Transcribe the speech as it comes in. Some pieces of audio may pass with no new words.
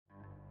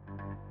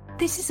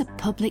This is a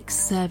public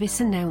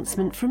service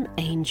announcement from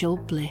Angel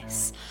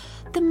Bliss.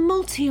 The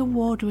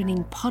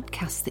multi-award-winning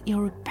podcast that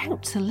you're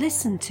about to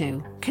listen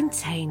to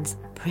contains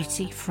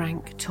pretty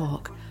frank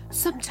talk,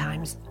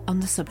 sometimes on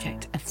the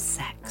subject of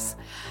sex.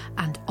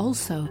 And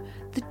also,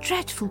 the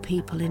dreadful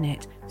people in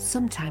it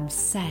sometimes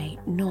say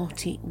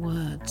naughty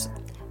words.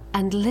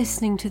 And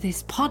listening to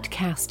this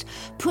podcast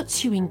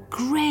puts you in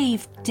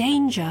grave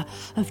danger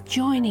of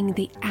joining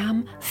the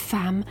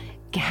Am-Fam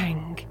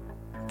gang.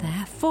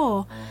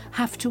 Therefore,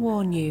 have to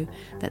warn you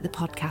that the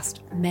podcast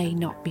may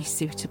not be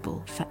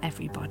suitable for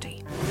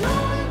everybody.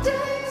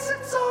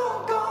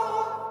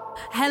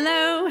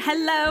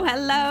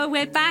 Hello,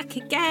 we're back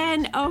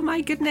again. Oh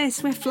my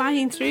goodness, we're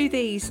flying through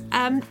these.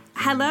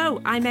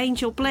 Hello, I'm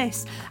Angel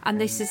Bliss,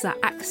 and this is the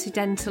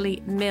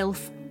Accidentally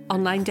MILF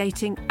Online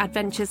Dating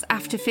Adventures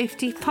After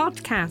 50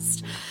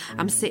 podcast.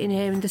 I'm sitting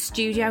here in the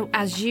studio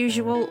as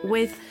usual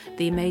with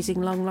the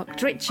amazing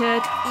long-locked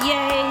Richard,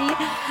 yay!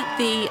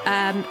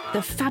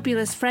 The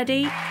fabulous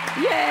Freddie,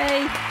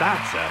 yay!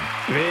 That's a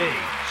big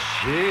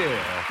cheer.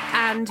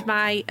 And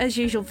my, as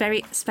usual,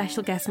 very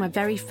special guest, my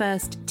very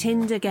first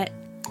Tinder date,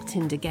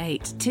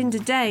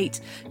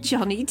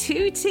 Johnny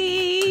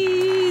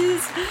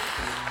Tooties.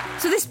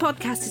 So this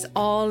podcast is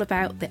all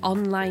about the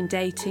online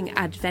dating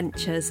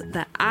adventures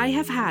that I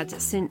have had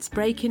since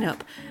breaking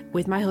up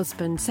with my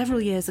husband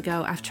several years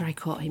ago after I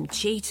caught him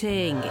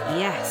cheating.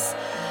 Yes,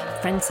 a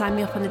friend signed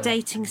me up on a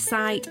dating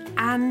site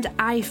and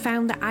I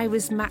found that I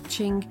was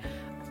matching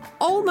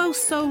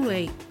almost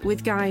solely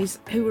with guys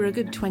who were a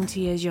good 20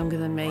 years younger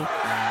than me.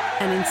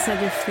 And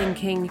instead of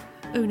thinking,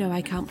 oh no,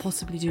 I can't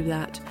possibly do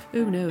that,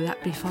 oh no,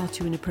 that'd be far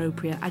too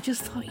inappropriate, I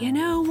just thought, you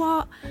know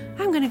what,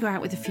 I'm going to go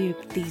out with a few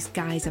of these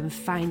guys and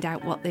find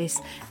out what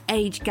this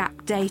age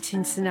gap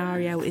dating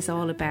scenario is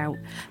all about.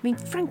 I mean,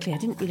 frankly, I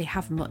didn't really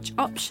have much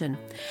option,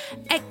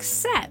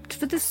 except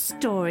for the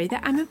story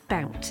that I'm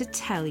about to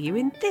tell you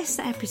in this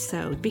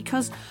episode,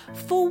 because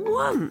for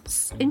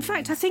once, in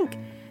fact, I think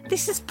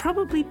this has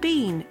probably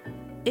been,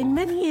 in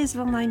many years of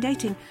online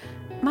dating,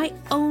 my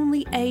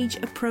only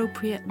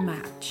age-appropriate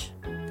match.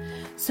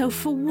 So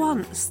for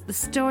once, the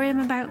story I'm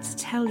about to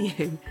tell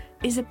you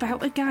is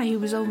about a guy who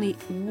was only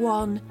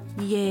 1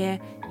 year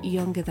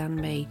younger than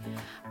me.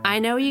 I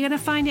know you're going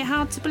to find it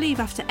hard to believe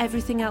after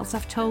everything else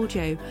I've told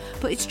you,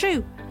 but it's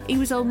true. He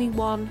was only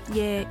 1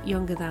 year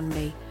younger than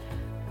me.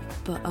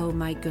 But oh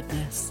my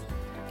goodness.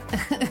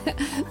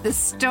 The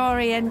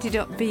story ended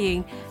up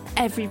being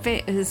every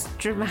bit as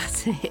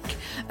dramatic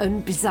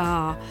and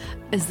bizarre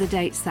as the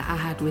dates that I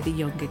had with the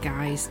younger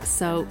guys.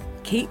 So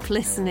keep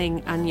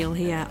listening and you'll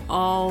hear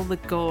all the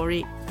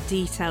gory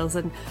details,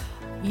 and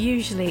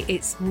usually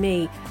it's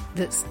me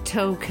that's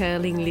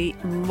toe-curlingly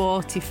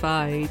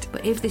mortified.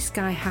 But if this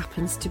guy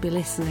happens to be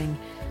listening,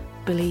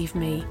 believe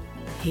me,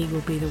 he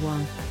will be the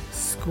one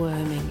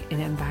squirming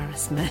in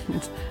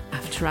embarrassment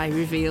after I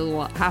reveal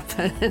what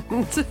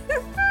happened.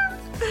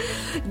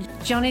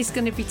 Johnny's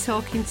going to be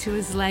talking to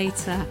us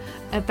later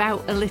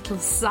about a little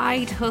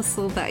side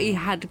hustle that he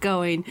had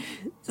going,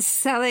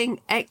 selling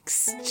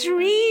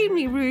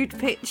extremely rude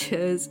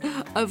pictures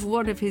of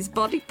one of his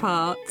body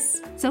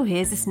parts. So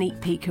here's a sneak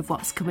peek of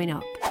what's coming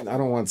up. I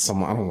don't want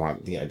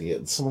the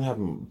idea. Someone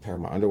having a pair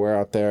of my underwear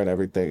out there and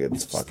everything.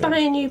 It's fucking... Buy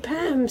a new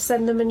pair,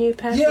 send them a new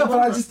pair. Yeah,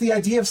 but the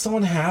idea of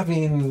someone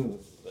having...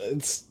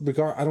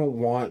 I don't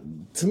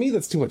want... To me,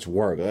 that's too much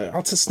work.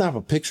 I'll just snap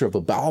a picture of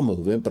a bowel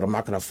movement, but I'm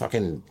not going to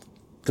fucking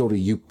go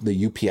to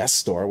the UPS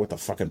store with a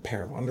fucking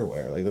pair of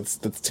underwear. Like, that's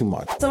too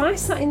much. So I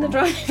sat in the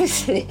driver's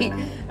seat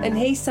and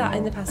he sat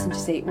in the passenger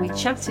seat. We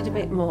chatted a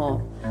bit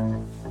more.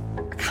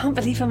 I can't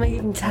believe I'm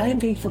even telling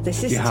people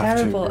this. This is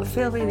terrible. I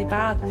feel really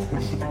bad.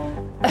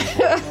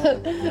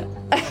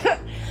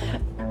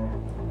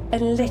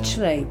 And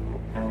literally,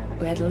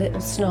 we had a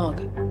little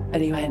snog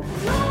and he went...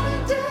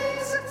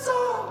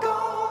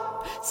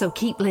 So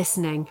keep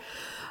listening.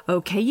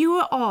 Okay, you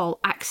are all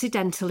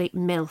accidentally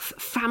MILF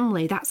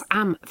family. That's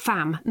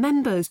Am-Fam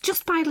members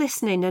just by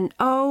listening. And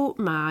oh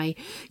my,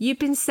 you've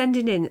been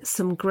sending in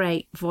some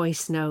great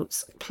voice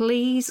notes.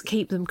 Please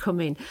keep them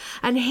coming.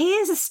 And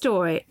here's a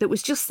story that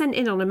was just sent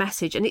in on a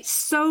message, and it's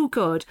so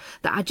good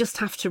that I just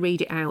have to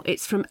read it out.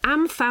 It's from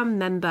Am-Fam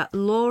member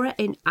Laura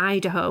in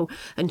Idaho,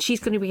 and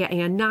she's going to be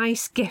getting a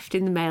nice gift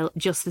in the mail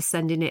just for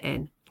sending it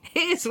in.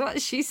 Here's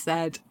what she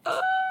said.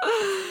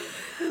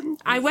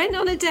 I went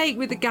on a date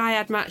with a guy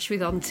I'd matched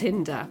with on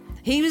Tinder.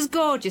 He was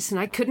gorgeous and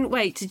I couldn't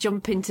wait to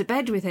jump into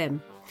bed with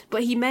him.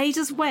 But he made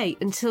us wait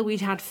until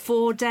we'd had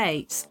 4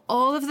 dates,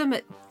 all of them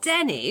at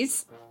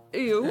Denny's.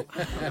 Ew.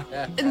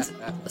 And,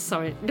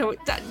 sorry,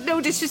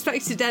 no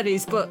disrespect to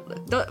Denny's,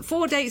 but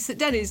 4 dates at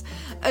Denny's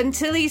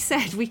until he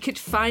said we could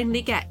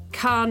finally get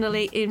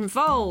carnally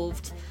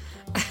involved.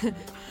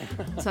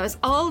 So I was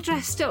all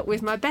dressed up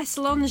with my best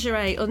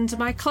lingerie under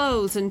my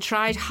clothes and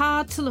tried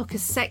hard to look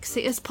as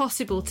sexy as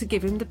possible to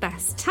give him the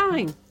best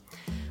time.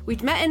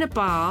 We'd met in a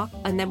bar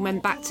and then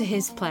went back to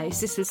his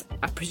place. This was,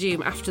 I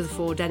presume, after the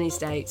 4 Denny's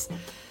dates.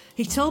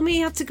 He told me he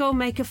had to go and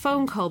make a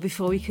phone call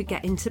before we could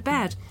get into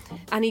bed,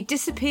 and he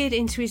disappeared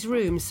into his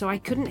room so I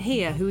couldn't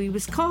hear who he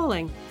was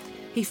calling.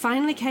 he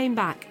finally came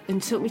back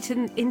and took me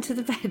into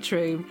the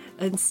bedroom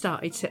and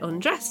started to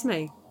undress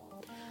me.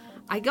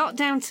 I got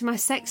down to my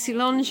sexy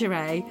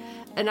lingerie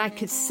and I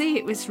could see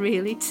it was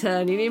really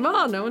turning him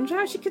on. I wonder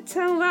how she could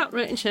tell that,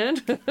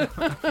 Richard.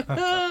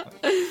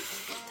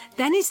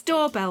 Then his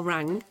doorbell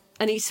rang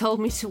and he told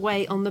me to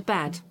wait on the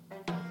bed.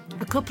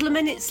 A couple of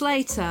minutes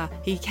later,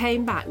 he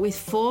came back with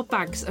 4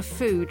 bags of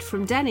food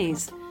from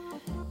Denny's.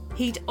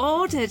 He'd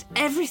ordered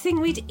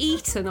everything we'd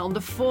eaten on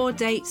the 4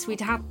 dates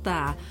we'd had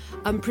there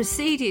and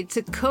proceeded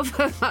to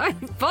cover my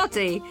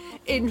body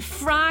in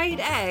fried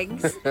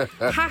eggs,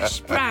 hash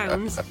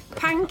browns,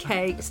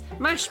 pancakes,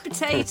 mashed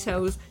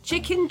potatoes,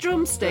 chicken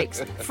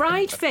drumsticks,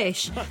 fried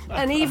fish,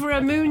 and even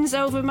a Moons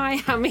Over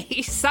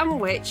Miami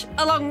sandwich,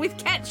 along with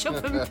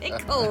ketchup and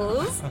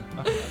pickles.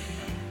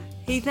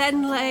 He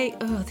then lay...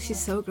 Oh, this is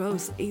so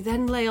gross. He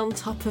then lay on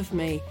top of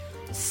me,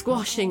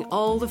 squashing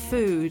all the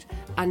food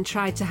and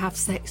tried to have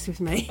sex with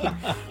me.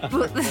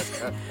 But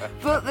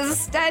the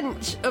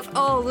stench of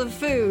all the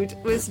food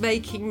was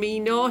making me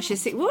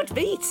nauseous. It would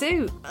be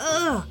too.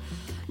 Ugh.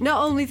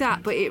 Not only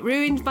that, but it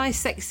ruined my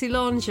sexy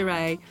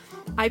lingerie.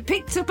 I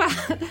picked up a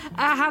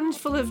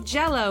handful of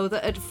Jell-O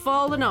that had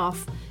fallen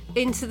off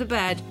into the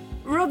bed,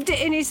 rubbed it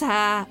in his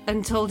hair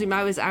and told him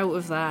I was out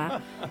of there.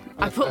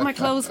 I put my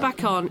clothes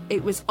back on.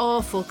 It was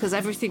awful because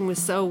everything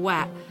was so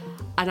wet.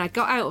 And I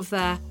got out of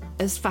there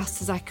as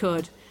fast as I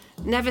could.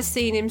 Never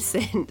seen him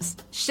since.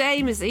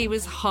 Shame as he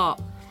was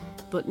hot,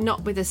 but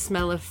not with the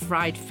smell of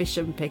fried fish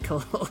and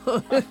pickle.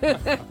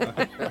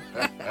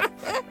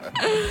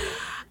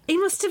 He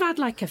must have had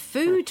like a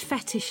food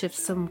fetish of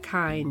some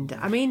kind.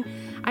 I mean,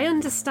 I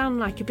understand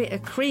like a bit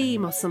of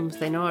cream or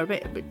something, or a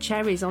bit of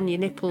cherries on your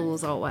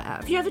nipples or whatever.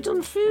 Have you ever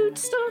done food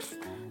stuff?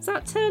 Does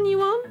that turn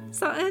you on? Is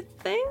that a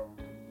thing?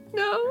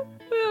 No?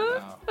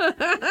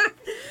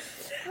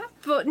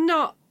 But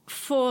not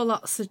 4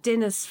 lots of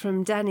dinners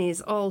from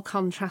Denny's, all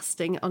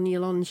contrasting on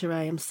your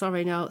lingerie. I'm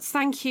sorry, no.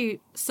 Thank you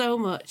so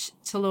much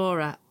to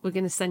Laura. We're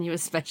going to send you a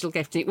special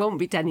gift. It won't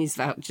be Denny's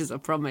vouchers, I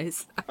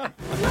promise.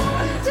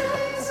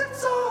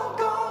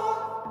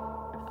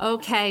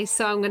 Okay,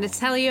 so I'm going to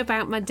tell you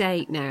about my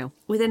date now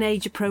with an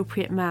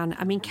age-appropriate man.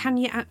 I mean, can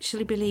you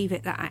actually believe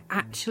it that I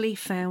actually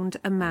found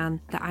a man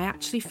that I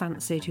actually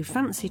fancied, who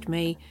fancied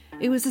me,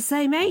 who was the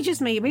same age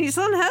as me? I mean, it's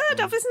unheard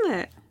of, isn't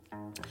it?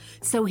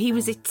 So he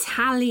was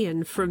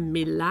Italian from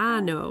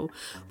Milano,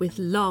 with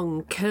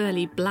long,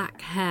 curly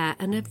black hair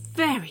and a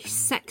very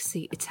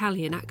sexy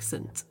Italian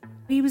accent.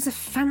 He was a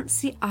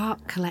fancy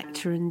art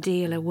collector and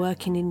dealer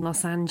working in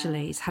Los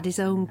Angeles, had his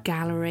own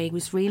gallery,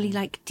 was really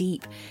like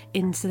deep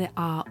into the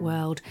art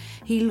world.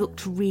 He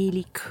looked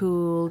really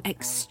cool,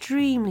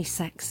 extremely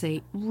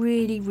sexy,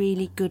 really,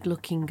 really good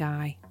looking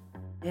guy.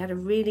 He had a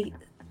really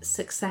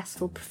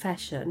successful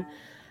profession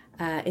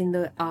in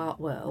the art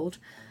world.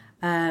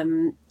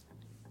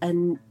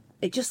 And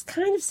it just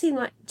kind of seemed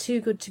like too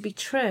good to be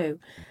true.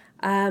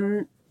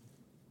 And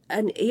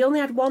he only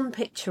had 1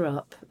 picture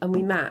up and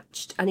we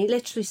matched. And he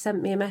literally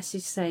sent me a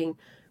message saying,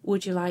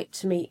 would you like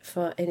to meet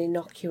for an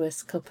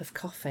innocuous cup of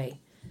coffee?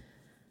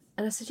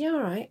 And I said, yeah,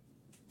 all right.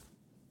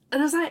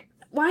 And I was like,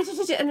 why did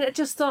he do it? And I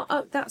just thought,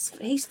 oh,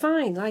 he's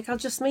fine. Like, I'll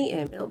just meet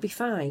him. It'll be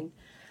fine.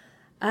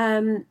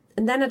 And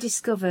then I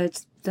discovered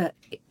that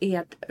he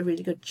had a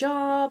really good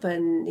job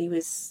and he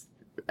was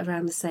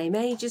around the same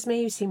age as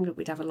me. We seemed like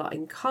we'd have a lot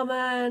in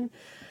common.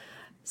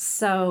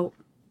 So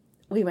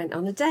we went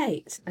on a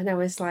date and I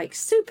was like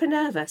super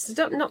nervous.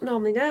 Not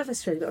normally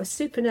nervous really, but I was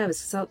super nervous.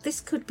 So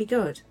this could be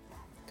good.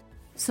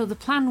 So the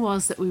plan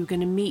was that we were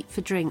going to meet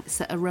for drinks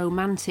at a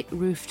romantic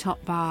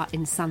rooftop bar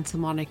in Santa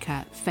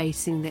Monica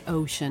facing the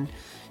ocean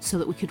so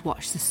that we could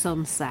watch the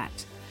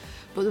sunset.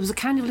 But there was a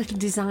kind of little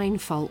design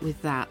fault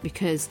with that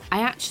because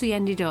I actually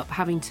ended up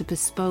having to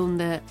postpone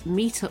the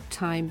meet-up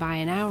time by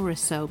an hour or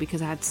so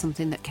because I had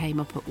something that came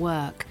up at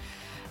work.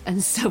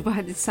 And so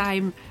by the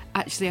time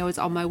actually I was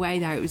on my way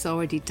there, it was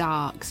already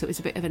dark. So it was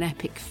a bit of an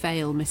epic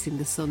fail missing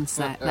the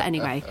sunset. But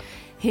anyway,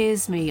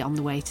 here's me on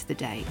the way to the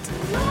date.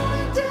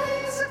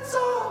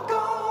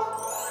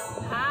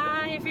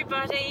 Hi,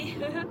 everybody.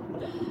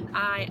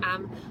 I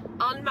am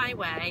on my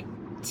way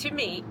to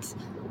meet...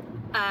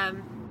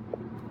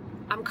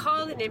 I'm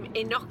calling him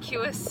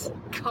Innocuous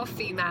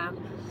Coffee Man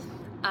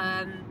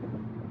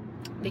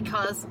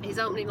because his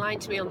opening line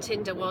to me on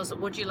Tinder was,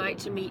 would you like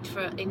to meet for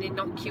an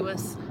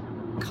innocuous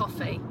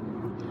coffee?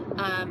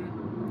 And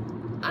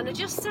I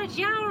just said,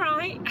 yeah, all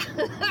right.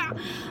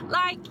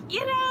 Like,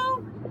 you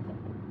know,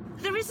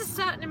 there is a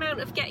certain amount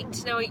of getting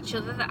to know each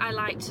other that I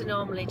like to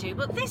normally do.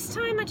 But this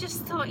time I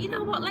just thought, you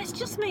know what, let's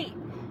just meet.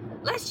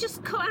 Let's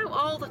just cut out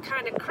all the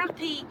kind of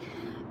crappy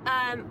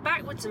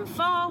backwards and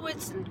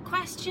forwards and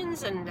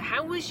questions and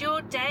how was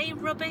your day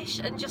rubbish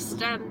and just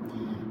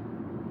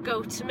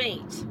go to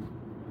meet.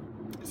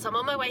 So I'm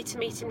on my way to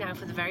meet him now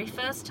for the very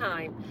first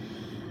time.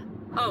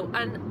 Oh,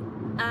 and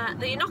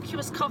the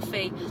innocuous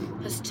coffee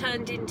has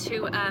turned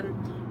into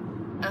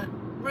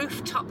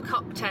rooftop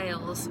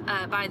cocktails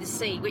by the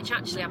sea, which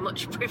actually I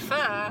much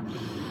prefer.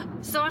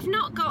 So I've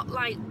not got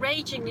like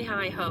ragingly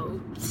high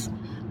hopes,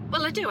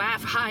 Well, I do. I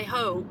have high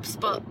hopes,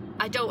 but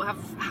I don't have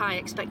high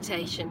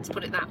expectations,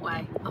 put it that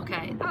way.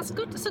 Okay, that's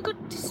good. That's a good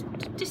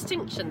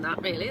distinction,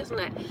 that, really, isn't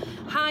it?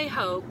 High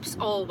hopes,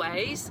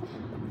 always.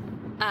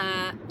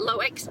 Low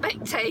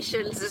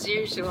expectations, as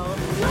usual.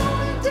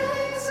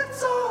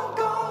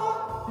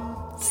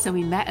 So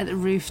we met at the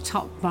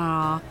rooftop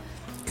bar.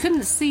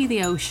 Couldn't see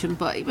the ocean,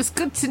 but it was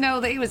good to know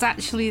that he was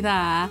actually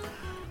there.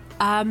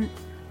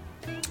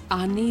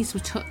 Our knees were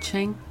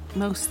touching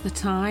most of the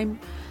time.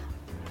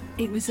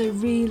 It was a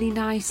really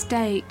nice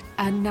date,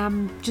 and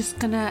I'm just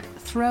gonna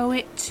throw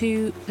it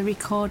to the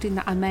recording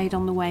that I made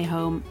on the way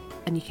home,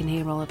 and you can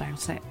hear all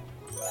about it.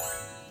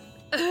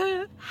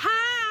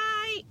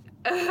 Hi!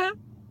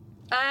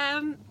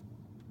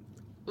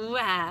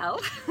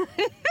 Well...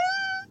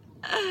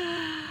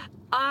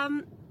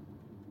 oh...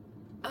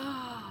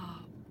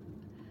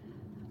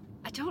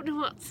 I don't know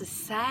what to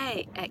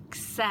say,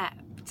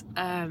 except,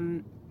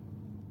 it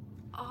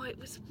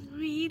was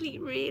really,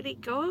 really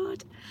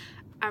good.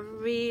 I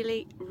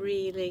really,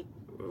 really,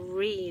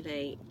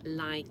 really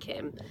like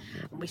him.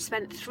 We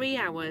spent 3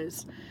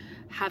 hours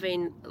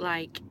having,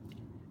 like,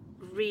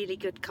 really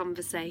good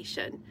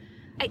conversation.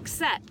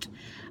 Except,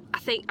 I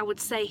think I would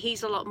say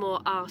he's a lot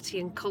more arty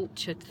and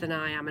cultured than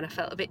I am, and I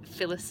felt a bit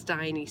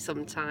Philistine-y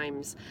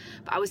sometimes.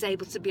 But I was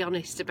able to be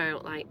honest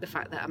about, like, the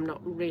fact that I'm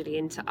not really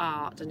into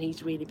art, and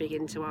he's really big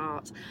into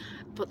art.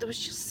 But there was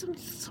just some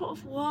sort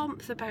of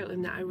warmth about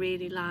him that I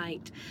really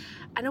liked.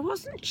 And I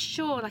wasn't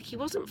sure, like, he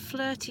wasn't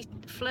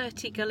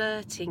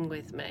flirty-galurting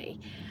with me.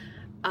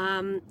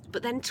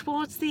 But then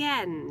towards the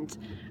end,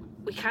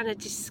 we kind of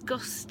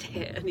discussed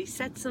it, and he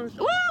said something...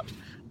 Whoa!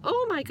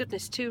 Oh my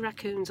goodness, 2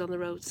 raccoons on the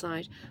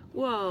roadside.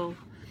 Whoa,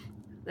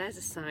 there's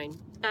a sign.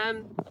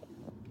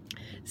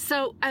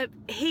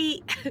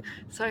 He,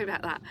 sorry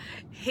about that.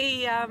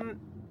 He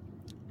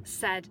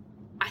said,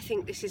 I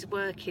think this is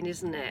working,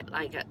 isn't it?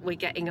 Like, we're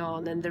getting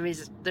on and there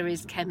is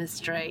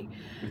chemistry.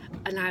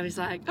 And I was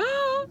like,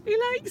 oh, he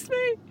likes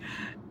me.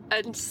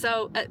 And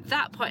so at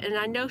that point, and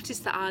I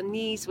noticed that our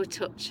knees were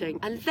touching,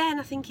 and then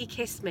I think he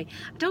kissed me.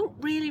 I don't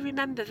really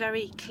remember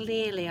very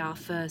clearly our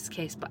first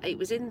kiss, but it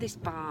was in this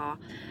bar,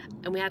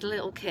 and we had a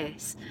little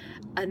kiss,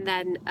 and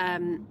then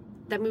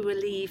we were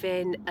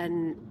leaving,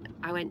 and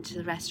I went to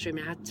the restroom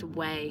and I had to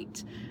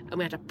wait, and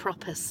we had a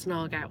proper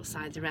snog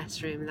outside the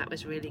restroom, and that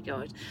was really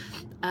good.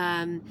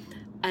 And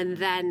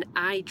then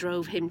I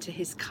drove him to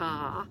his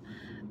car,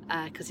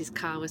 because his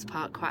car was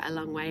parked quite a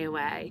long way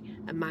away,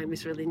 and mine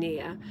was really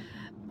near.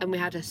 And we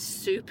had a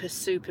super,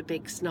 super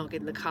big snog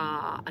in the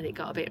car, and it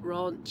got a bit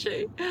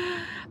raunchy.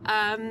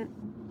 I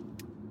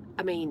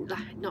mean,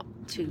 like, not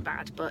too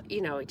bad, but,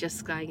 you know, it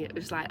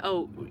was like,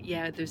 oh,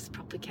 yeah, there's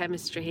proper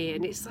chemistry here.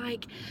 And it's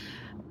like,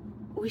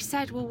 we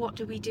said, well, what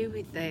do we do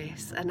with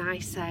this? And I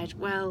said,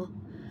 well,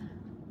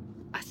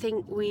 I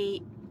think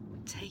we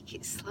take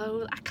it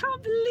slow. I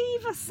can't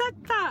believe I said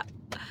that.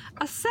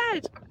 I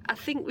said, I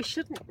think we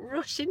shouldn't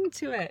rush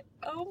into it.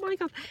 Oh my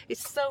God,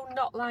 it's so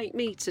not like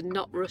me to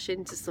not rush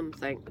into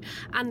something.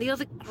 And the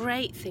other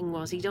great thing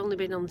was he'd only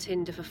been on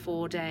Tinder for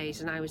 4 days,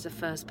 and I was the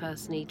first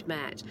person he'd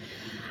met.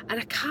 And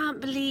I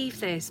can't believe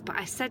this, but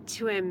I said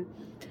to him,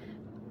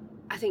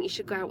 I think you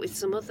should go out with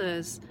some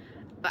others.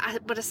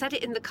 But I said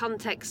it in the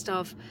context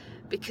of,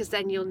 because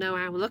then you'll know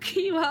how lucky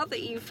you are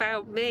that you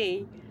found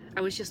me.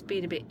 I was just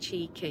being a bit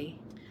cheeky.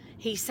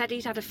 He said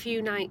he'd had a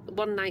few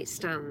one-night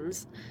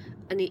stands,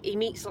 and he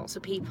meets lots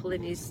of people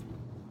in his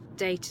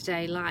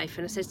day-to-day life.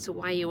 And I said, so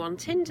why are you on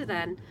Tinder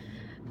then?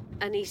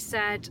 And he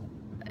said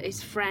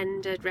his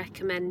friend had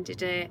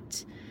recommended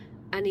it.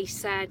 And he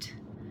said,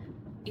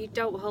 you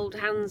don't hold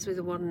hands with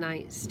a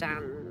one-night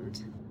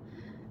stand.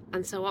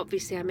 And so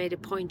obviously I made a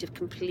point of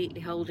completely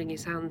holding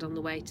his hand on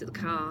the way to the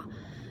car.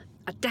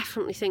 I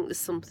definitely think there's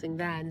something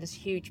there, and there's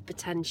huge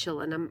potential,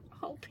 and I'm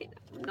hoping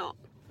I'm not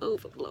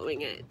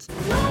overblowing it.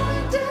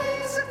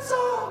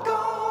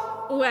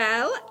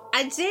 Well,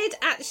 I did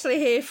actually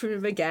hear from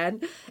him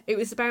again. It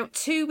was about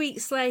 2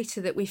 weeks later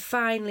that we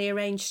finally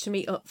arranged to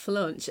meet up for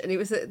lunch, and it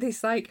was at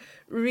this like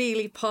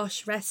really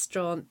posh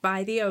restaurant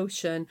by the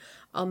ocean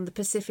on the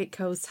Pacific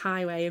Coast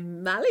Highway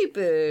in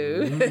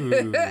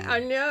Malibu. I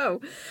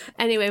know.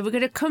 Anyway, we're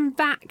going to come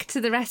back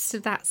to the rest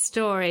of that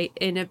story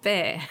in a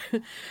bit.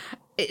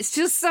 It's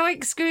just so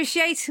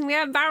excruciatingly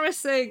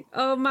embarrassing.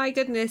 Oh my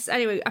goodness.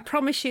 Anyway, I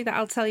promise you that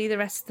I'll tell you the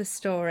rest of the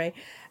story.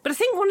 But I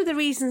think one of the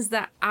reasons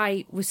that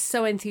I was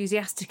so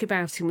enthusiastic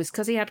about him was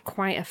because he had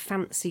quite a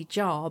fancy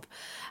job.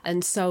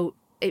 And so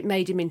it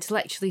made him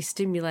intellectually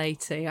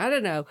stimulating. I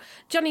don't know.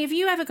 Johnny, have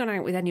you ever gone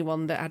out with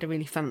anyone that had a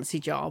really fancy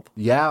job?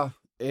 Yeah,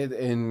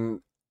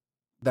 and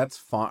that's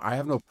fine. I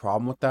have no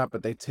problem with that,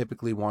 but they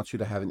typically want you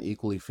to have an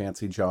equally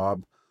fancy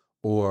job,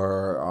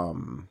 or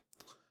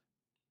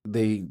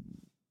they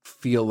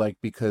feel like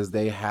because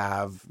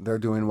they're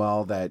doing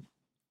well, that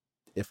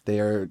if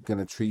they're going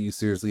to treat you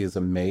seriously as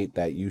a mate,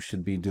 that you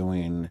should be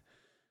doing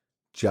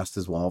just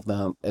as well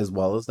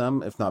as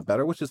them, if not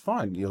better, which is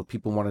fine. You know,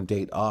 people want to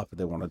date up,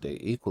 they want to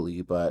date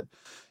equally, but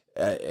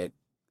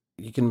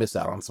you can miss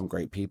out on some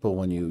great people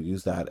when you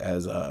use that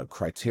as a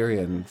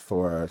criterion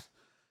for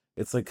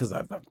it's like, because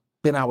I've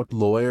been out with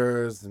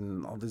lawyers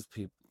and all these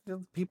people,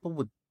 people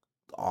with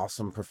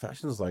awesome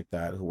professions like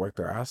that who work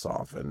their ass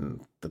off,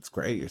 and that's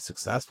great, you're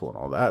successful and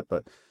all that,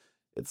 but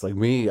it's like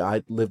me,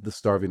 I lived the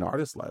starving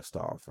artist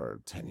lifestyle for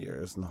 10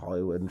 years in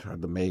Hollywood and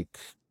tried to make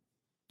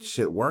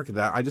shit work.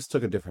 That I just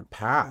took a different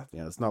path.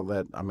 It's not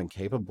that I'm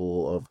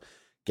incapable of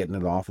getting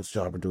an office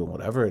job or doing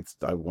whatever. It's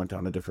I went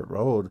down a different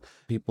road.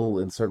 People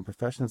in certain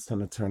professions tend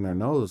to turn their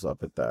nose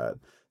up at that.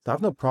 So I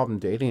have no problem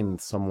dating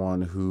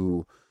someone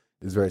who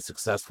is very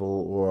successful,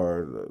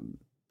 or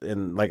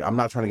and like, I'm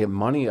not trying to get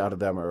money out of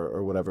them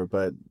or whatever,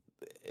 but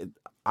it,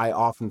 I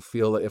often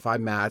feel that if I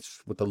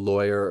match with a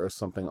lawyer or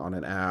something on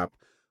an app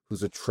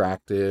who's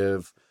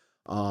attractive,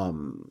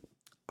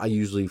 I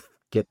usually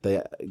get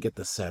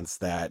the sense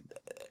that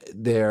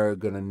they're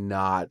gonna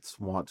not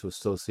want to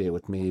associate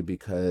with me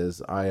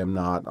because I am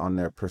not on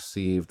their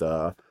perceived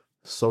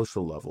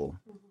social level.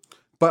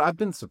 But I've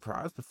been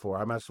surprised before.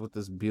 I matched with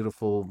this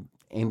beautiful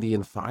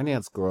Indian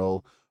finance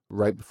girl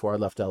right before I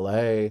left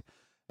LA,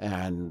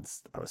 and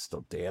I was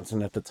still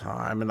dancing at the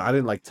time, and I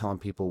didn't like telling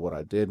people what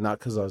I did, not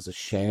because I was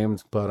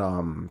ashamed, but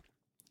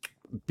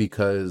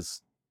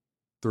because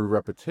through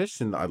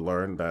repetition I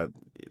learned that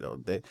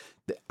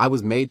I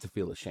was made to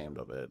feel ashamed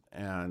of it.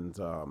 And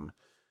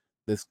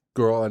this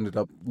girl ended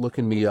up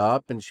looking me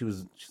up, and she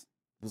was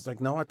like,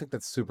 no, I think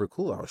that's super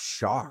cool. I was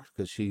shocked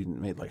because she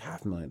made like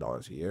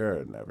 $500,000 a year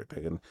and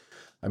everything. And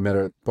I met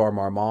her at Bar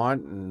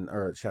Marmont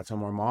or at Chateau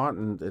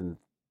Marmont, and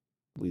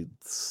we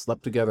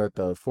slept together at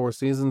the Four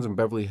Seasons in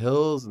Beverly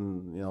Hills.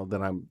 And,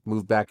 then I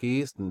moved back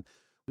east, and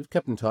we've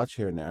kept in touch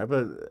here and there.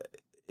 But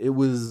she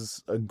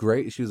was a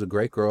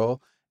great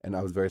girl. And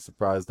I was very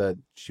surprised that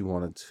she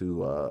wanted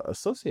to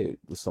associate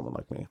with someone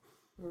like me.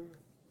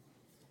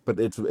 But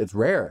it's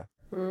rare.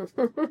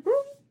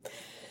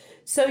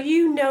 So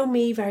you know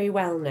me very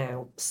well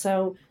now.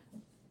 So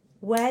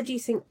what do you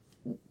think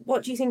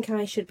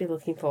I should be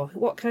looking for?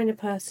 What kind of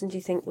person do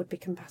you think would be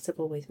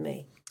compatible with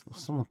me?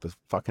 Someone with a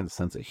fucking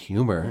sense of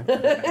humor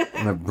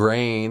and a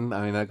brain.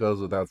 I mean, that goes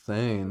without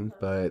saying.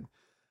 But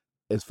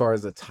as far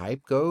as the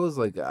type goes,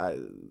 like,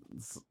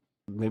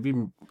 maybe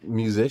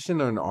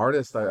musician or an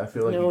artist, I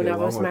feel like no, I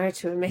was married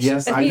to a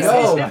musician.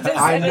 Yes,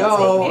 I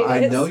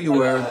know you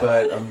were,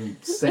 but I'm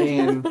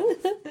saying,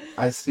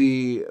 I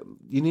see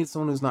you need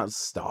someone who's not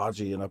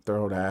stodgy and up their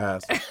own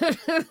ass.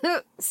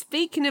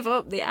 Speaking of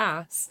up the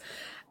ass,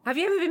 have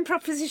you ever been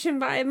propositioned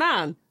by a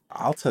man?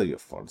 I'll tell you a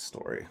fun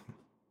story,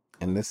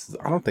 and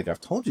I don't think I've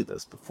told you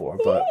this before,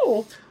 but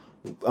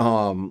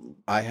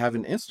I have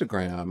an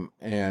Instagram,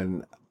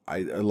 and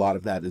a lot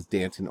of that is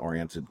dancing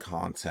oriented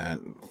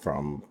content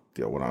from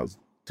when I was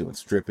doing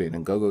stripping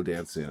and go-go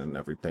dancing and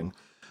everything.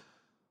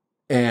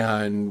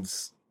 And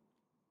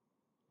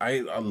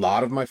a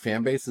lot of my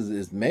fan base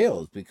is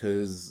males,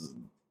 because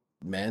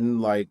men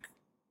like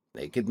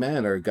naked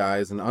men or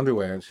guys in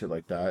underwear and shit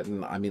like that.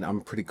 And I mean, I'm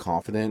pretty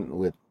confident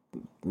with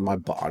my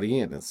body,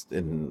 and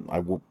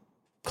I'm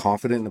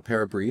confident in a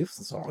pair of briefs,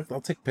 and so I'll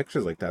take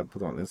pictures like that,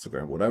 put it on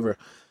Instagram, whatever.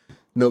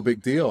 No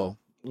big deal.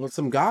 Well,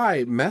 some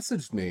guy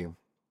messaged me.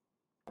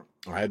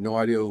 I had no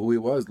idea who he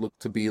was.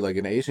 Looked to be like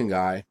an Asian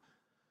guy.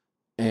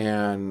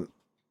 And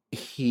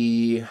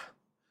he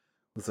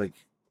was like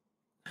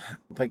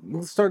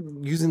start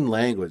using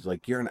language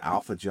like, you're an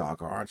alpha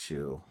jock, aren't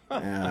you?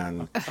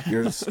 And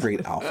you're a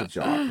straight alpha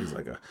jock. He's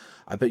like,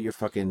 I bet your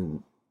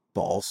fucking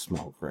balls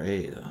smell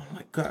great. I'm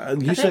like,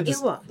 God, you said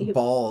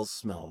balls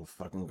smell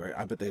fucking great.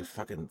 I bet they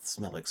fucking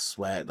smell like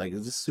sweat. Like,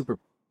 it's just super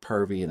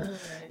pervy,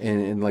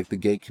 and like the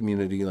gay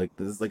community, like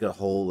there's like a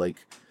whole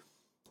like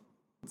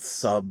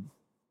sub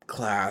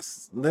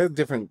class. There are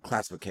different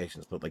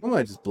classifications, but like, I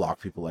might just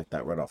block people like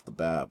that right off the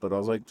bat. But I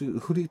was like,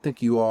 dude, who do you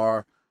think you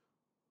are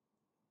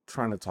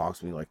trying to talk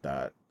to me like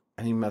that?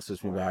 And he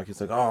messaged me back. He's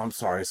like, oh, I'm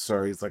sorry,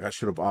 sir. He's like, I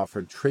should have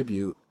offered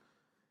tribute.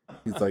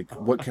 He's like,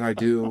 what can I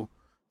do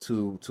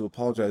to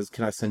apologize?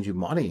 Can I send you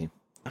money?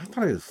 I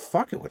thought he was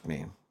fucking with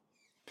me.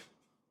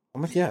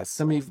 I'm like, yeah,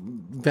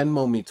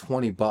 Venmo me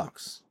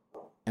 $20.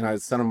 And I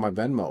sent him my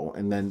Venmo,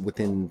 and then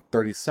within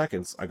 30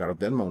 seconds I got a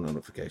Venmo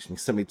notification. He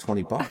sent me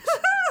 $20.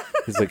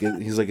 He's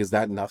like, is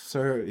that enough,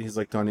 sir? He's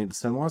like, do I need to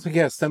send more? I was like,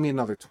 yeah, send me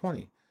another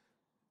 20.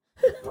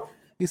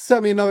 He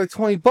sent me another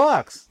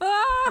 $20.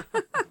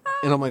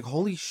 And I'm like,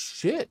 holy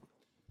shit.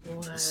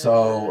 Wow.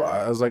 So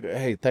I was like,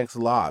 hey, thanks a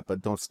lot,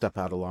 but don't step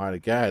out of line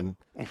again.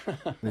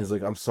 And he's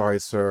like, I'm sorry,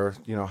 sir.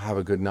 Have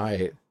a good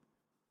night.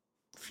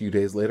 A few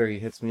days later, he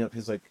hits me up.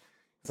 He's like,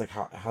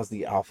 how's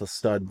the alpha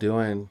stud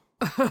doing?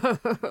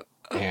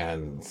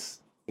 And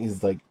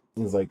he's like,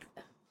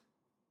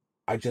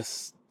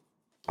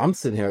 I'm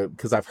sitting here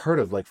because I've heard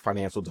of like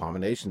financial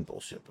domination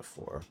bullshit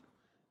before.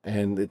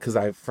 And because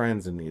I have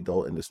friends in the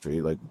adult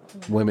industry, like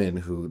women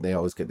who, they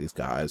always get these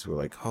guys who are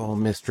like, oh,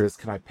 mistress,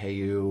 can I pay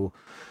you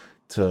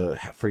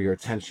for your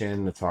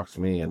attention to talk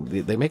to me? And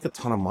they make a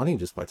ton of money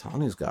just by telling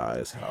these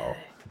guys how,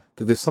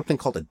 because there's something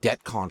called a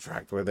debt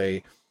contract where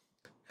they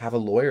have a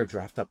lawyer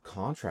draft up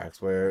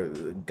contracts where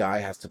the guy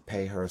has to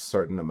pay her a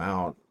certain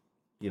amount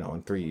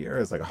in 3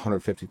 years, like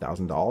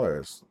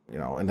 $150,000,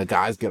 and the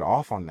guys get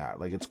off on that.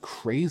 Like, it's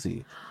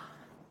crazy.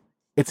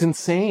 It's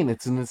insane.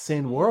 It's an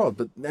insane world.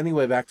 But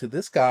anyway, back to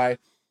this guy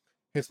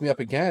hits me up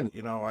again.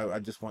 I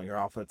just want your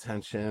alpha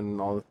attention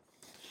and all.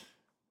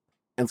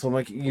 And so I'm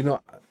like,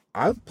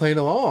 I played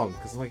along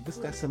because I'm like, this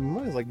guy sent me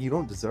money. He's like, you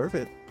don't deserve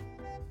it.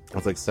 I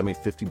was like, send me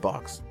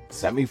 $50.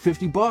 Send me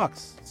 $50.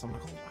 So I'm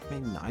like, I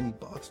made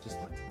 $90 just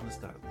like this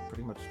guy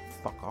pretty much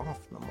fuck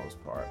off for the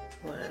most part.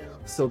 Wow.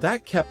 So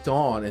that kept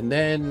on, and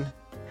then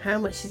How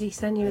much did he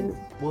send you?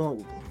 well,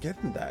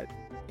 getting that,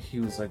 he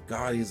was like,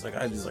 God, I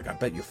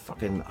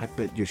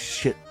bet your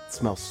shit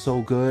smells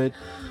so good.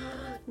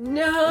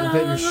 No. I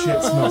bet your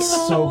shit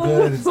smells so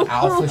good. It's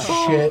alpha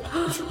shit.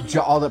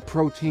 All the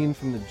protein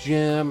from the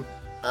gym.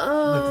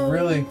 Oh, Like,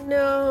 really?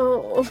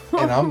 No.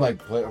 And I'm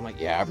like,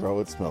 yeah, bro,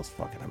 it smells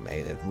fucking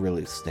amazing. It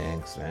really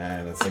stinks,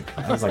 man. It's like,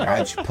 I was like, I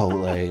had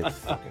Chipotle. It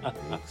fucking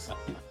reeks.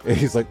 And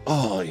he's like,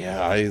 oh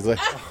yeah. He's like,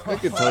 I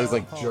could tell he's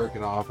like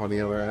jerking off on the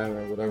other end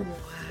or whatever.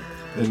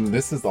 And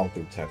this is all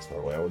through text, by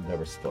the way. I would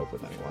never spoke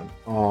with anyone.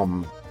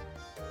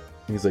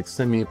 He's like,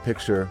 send me a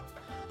picture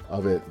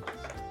of it.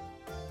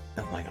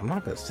 I'm like, I'm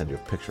not gonna send you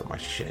a picture of my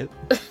shit.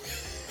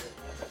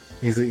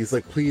 He's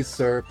like, please,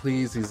 sir,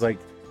 please. He's like,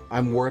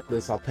 I'm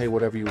worthless. I'll pay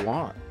whatever you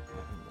want.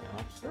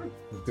 I start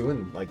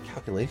doing like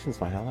calculations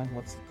in my head. Like,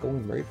 what's the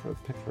going rate for a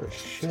picture of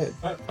shit?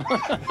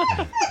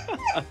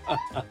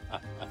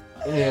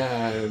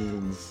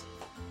 And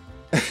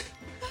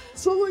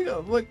so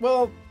I'm like,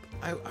 well,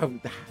 I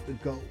would have to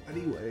go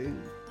anyway.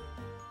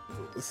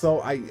 So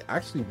I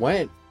actually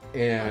went,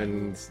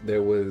 and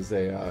there was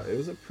it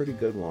was a pretty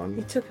good one.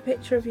 He took a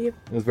picture of you.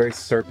 It was very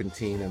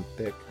serpentine and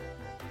thick,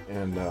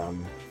 and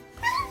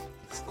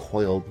it's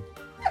coiled.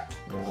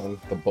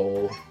 The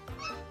bowl.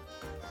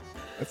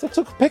 I still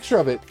took a picture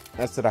of it.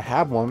 I said, I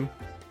have one.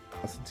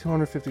 I said,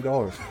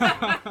 $250.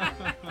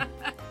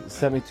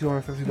 Sent me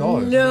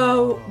 $250.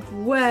 No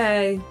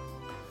way.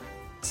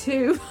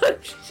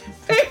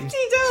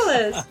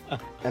 $250.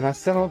 And I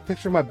sent him a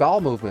picture of my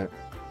bowel movement.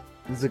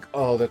 He's like,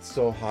 oh, that's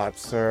so hot,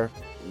 sir.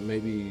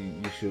 Maybe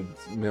you should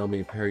mail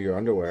me a pair of your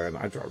underwear. And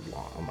I drove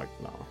along. I'm like,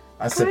 no.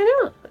 I said,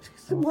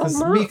 why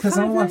not? Because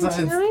I don't want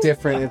 $5.99? it's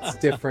different. It's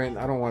different.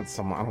 I don't want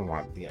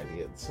the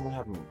idea. Someone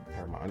having a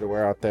pair of my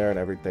underwear out there and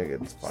everything.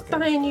 It's fucking.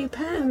 Buy a new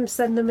pair and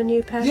send them a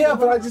new pair. Yeah,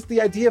 but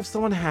the idea of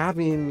someone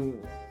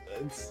having,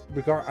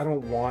 I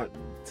don't want.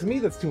 To me,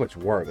 that's too much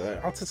work.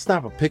 I'll just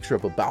snap a picture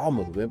of a bowel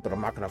movement, but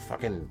I'm not gonna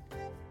fucking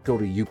go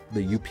to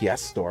the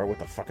UPS store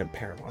with a fucking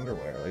pair of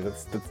underwear. Like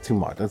that's too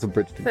much. That's a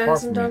bridge too far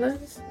for me.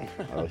 $1,000.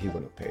 Oh, he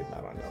wouldn't have paid that.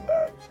 I know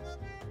that.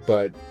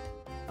 But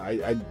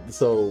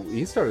so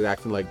he started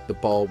acting like the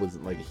ball was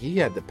like he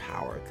had the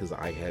power because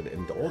I had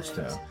indulged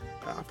him.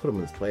 I put him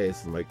in his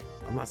place and like,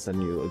 I'm not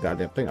sending you a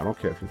goddamn thing. I don't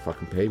care if you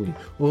fucking pay me.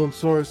 Well, I'm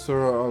sorry,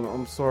 sir.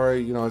 I'm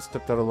sorry. I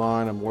stepped out of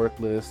line. I'm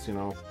worthless.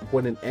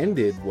 When it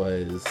ended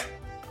was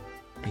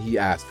he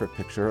asked for a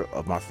picture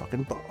of my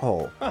fucking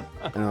butthole,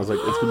 and I was like,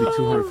 it's gonna be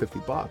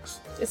 $250.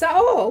 Is that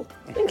all?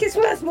 I think it's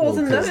worth more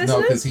than that, isn't no,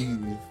 it? because he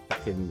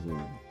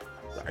fucking.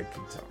 I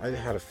could tell. I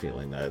had a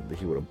feeling that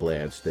he would have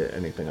blanched it.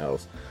 Anything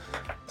else?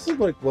 So I'm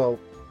like, well,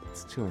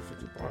 it's $250.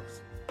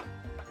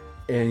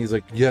 And he's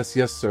like, yes,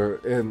 sir.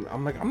 And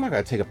I'm like, I'm not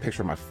gonna take a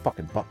picture of my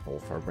fucking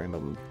butthole for a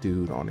random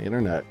dude on the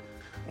internet.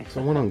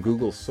 So I went on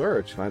Google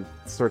search and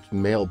I searched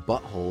male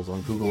buttholes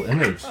on Google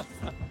Image.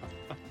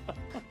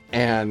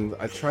 And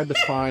I tried to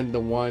find the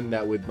one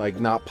that would like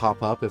not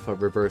pop up if a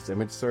reverse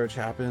image search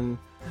happened.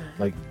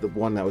 Like the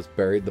one that was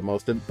buried the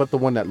most, but the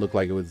one that looked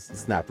like it was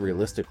snapped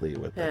realistically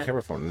with the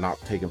camera phone, not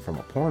taken from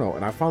a porno.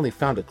 And I finally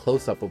found a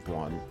close-up of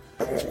one.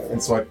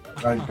 And so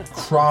I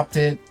cropped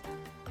it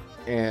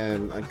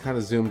and I kind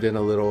of zoomed in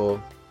a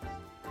little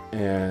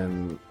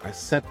and I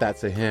sent that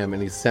to him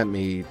and he sent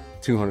me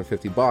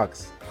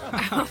 $250.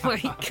 Oh my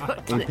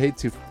god. And he paid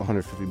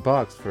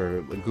 $250 for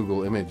a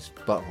Google image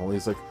butthole.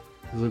 He's like,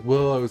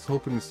 well, I was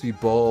hoping to see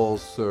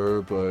balls,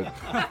 sir, but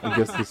I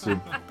guess this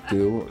would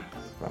do.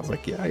 I was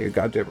like, yeah, you're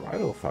goddamn right,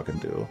 it'll fucking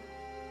do.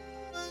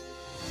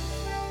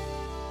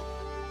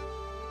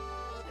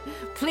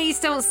 Please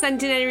don't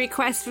send in any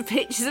requests for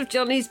pictures of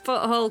Johnny's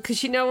butthole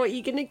because you know what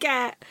you're going to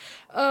get.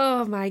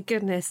 Oh my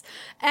goodness.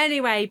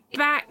 Anyway,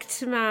 back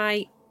to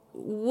my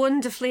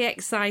wonderfully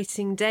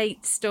exciting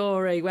date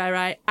story where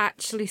I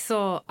actually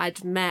thought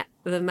I'd met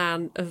the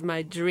man of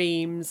my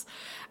dreams.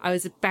 I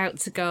was about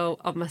to go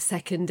on my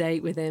second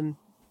date with him.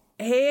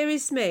 Here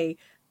is me.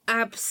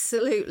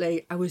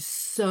 Absolutely. I was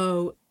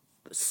so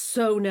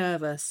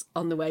nervous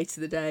on the way to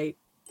the date.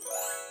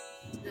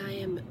 I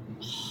am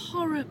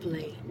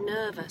horribly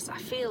nervous. I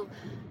feel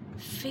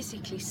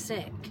physically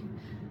sick.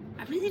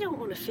 I really don't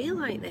want to feel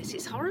like this.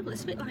 It's horrible.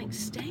 It's a bit like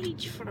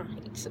stage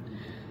fright.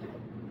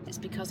 It's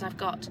because I've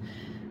got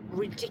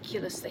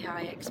ridiculously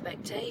high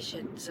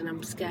expectations and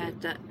I'm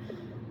scared that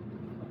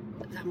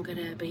I'm going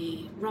to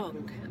be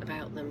wrong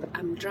about them.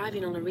 I'm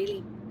driving on a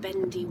really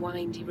bendy,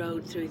 windy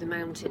road through the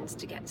mountains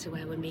to get to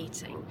where we're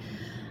meeting.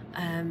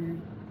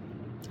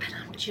 and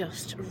I'm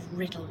just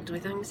riddled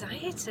with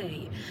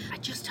anxiety. I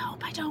just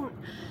hope I don't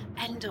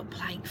end up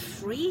like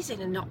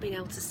freezing and not being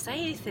able to say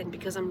anything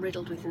because I'm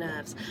riddled with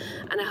nerves.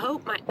 And I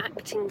hope my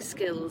acting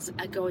skills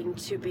are going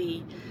to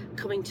be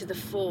coming to the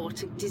fore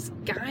to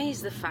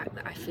disguise the fact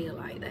that I feel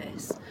like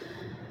this.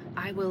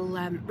 I will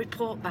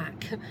report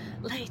back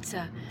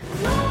later.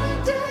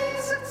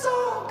 Nowadays it's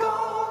all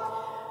gone.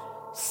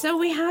 So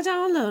we had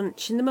our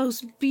lunch in the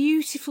most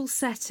beautiful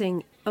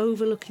setting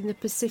overlooking the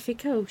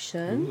Pacific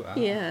Ocean. Ooh, wow.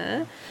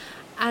 Yeah.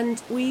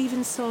 And we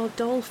even saw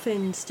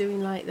dolphins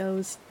doing like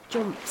those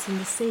jumps in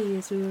the sea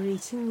as we were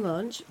eating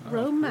lunch. Oh,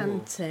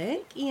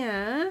 romantic, cool.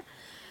 Yeah.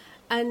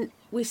 And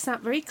we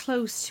sat very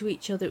close to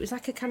each other. It was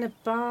like a kind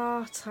of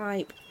bar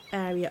type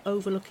area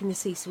overlooking the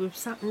sea. So we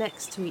sat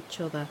next to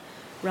each other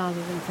rather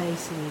than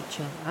facing each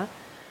other.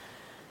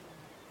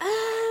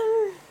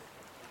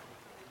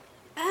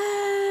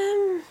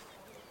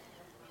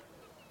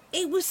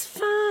 It was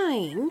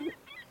fine.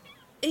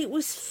 It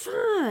was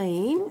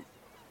fine,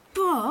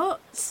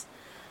 but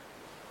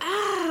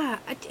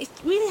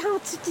it's really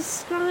hard to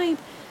describe.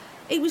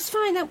 It was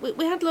fine.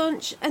 We had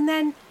lunch, and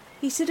then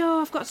he said,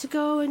 "Oh, I've got to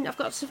go, and I've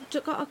got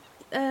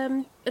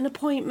an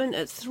appointment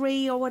at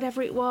 3 or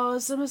whatever it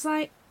was." And I was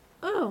like,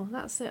 "Oh,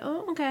 that's it.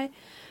 Oh, okay."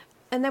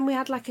 And then we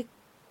had like a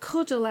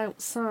cuddle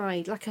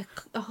outside, like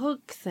a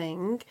hug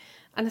thing,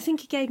 and I think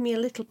he gave me a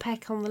little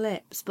peck on the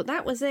lips, but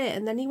that was it.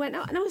 And then he went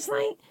out, and I was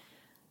like,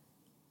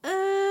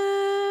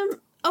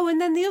 Oh,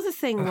 and then the other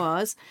thing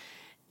was,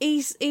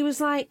 he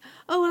was like,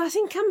 "Oh, well, I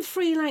think I'm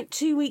free like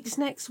 2 weeks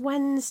next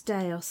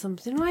Wednesday or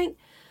something." Like,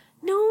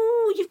 no,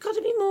 you've got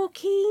to be more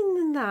keen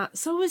than that.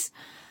 So I was,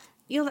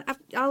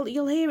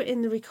 you'll hear it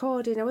in the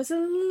recording. I was a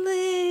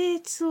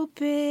little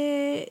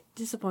bit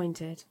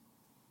disappointed.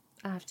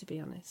 I have to be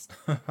honest.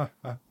 Don't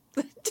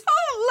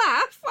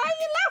laugh. Why are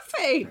you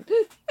laughing?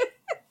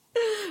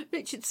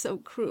 Richard's so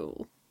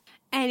cruel.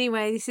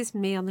 Anyway, this is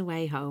me on the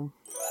way home.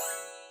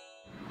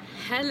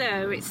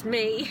 Hello, it's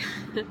me.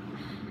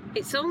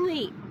 It's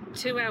only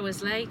 2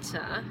 hours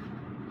later,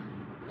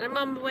 and I'm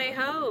on my way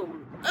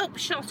home.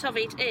 Upshot of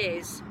it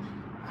is,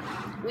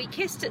 we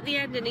kissed at the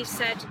end, and he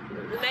said,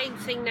 "The main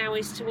thing now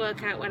is to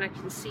work out when I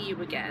can see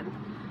you again."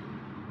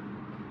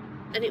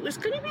 And it was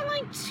going to be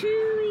like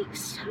 2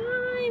 weeks'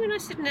 time, and I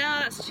said, "No,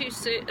 that's too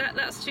soon.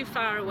 That's too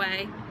far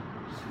away."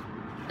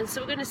 And so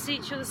we're going to see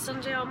each other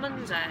Sunday or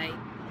Monday.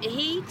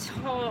 He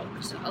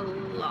talked a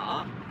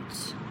lot.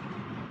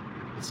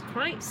 It's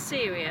quite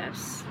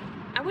serious.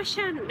 I wish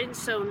I hadn't been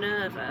so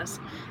nervous.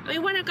 I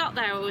mean, when I got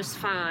there I was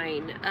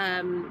fine,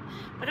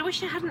 but I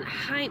wish I hadn't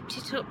hyped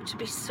it up to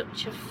be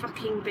such a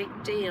fucking big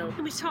deal.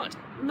 And we talked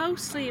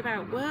mostly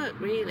about work,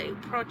 really,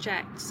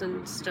 projects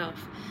and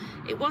stuff.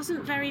 It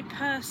wasn't very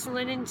personal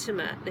and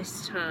intimate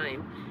this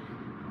time.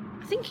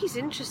 I think he's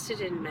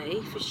interested in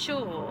me, for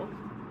sure.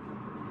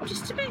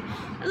 Just a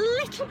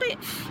little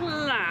bit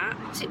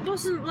flat. It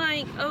wasn't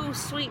like, "Oh,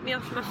 sweep me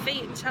off my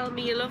feet and tell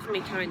me you love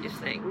me" kind of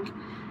thing.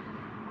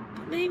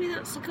 But maybe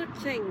that's a good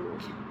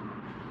thing.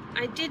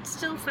 I did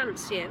still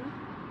fancy him.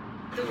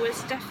 There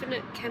was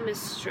definite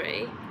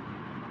chemistry.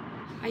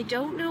 I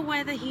don't know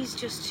whether he's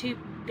just too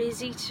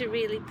busy to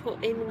really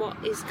put in what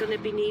is going to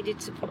be needed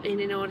to put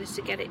in order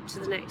to get it to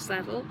the next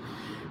level.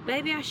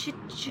 Maybe I should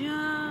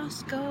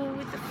just go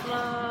with the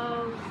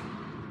flow.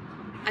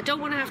 I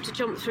don't want to have to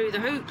jump through the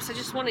hoops. I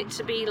just want it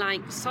to be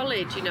like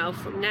solid, you know,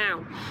 from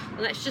now. And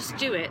let's just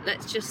do it.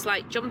 Let's just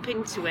like jump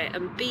into it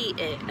and beat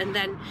it. And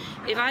then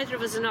if either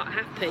of us are not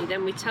happy,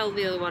 then we tell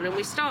the other one and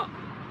we stop.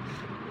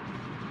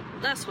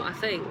 That's what I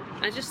think.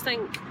 I just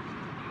think,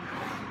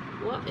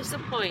 what is the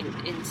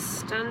point in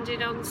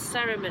standing on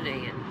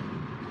ceremony and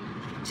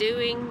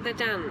doing the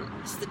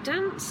dance? The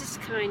dance is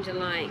kind of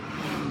like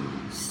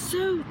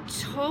so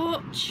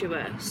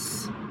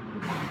tortuous.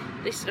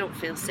 At least I don't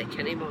feel sick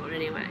anymore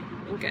anyway.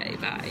 Okay,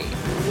 bye.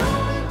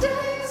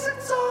 Nowadays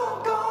it's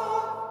all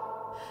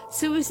gone.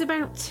 So it was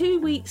about 2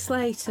 weeks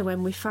later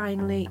when we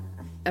finally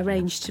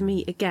arranged to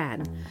meet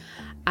again.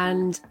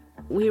 And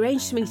we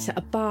arranged to meet at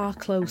a bar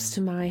close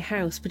to my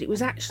house, but it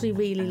was actually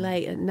really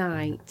late at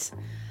night.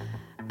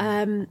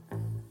 And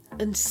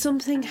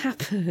something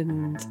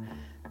happened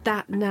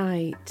that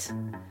night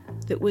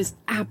that was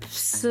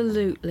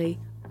absolutely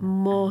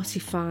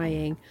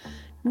mortifying.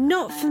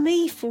 Not for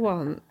me for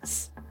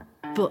once,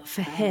 but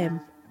for him.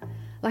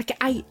 Like,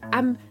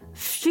 I'm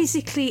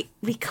physically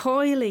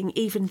recoiling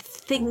even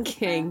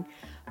thinking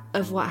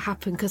of what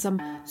happened because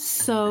I'm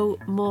so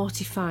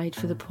mortified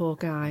for the poor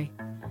guy.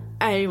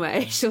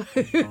 Anyway, do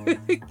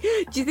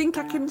you think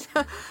I can...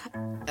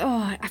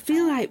 I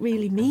feel like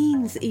really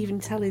means even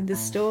telling the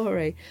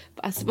story,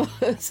 but I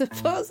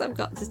suppose I've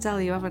got to tell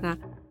you, haven't I?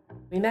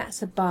 We met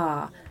at a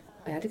bar.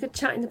 We had a good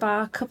chat in the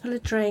bar, a couple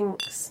of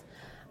drinks,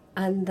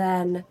 and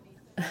then...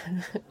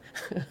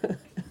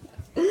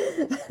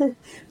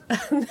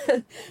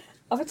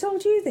 Have I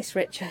told you this,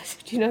 Richard?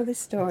 Do you know this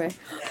story?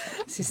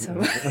 This is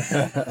so...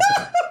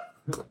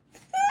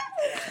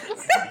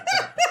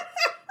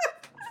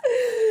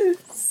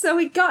 So So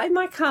we got in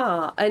my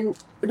car and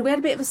we had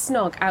a bit of a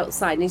snog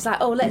outside, and he's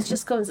like, "Oh, let's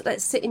just go and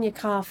let's sit in your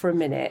car for a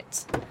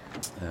minute."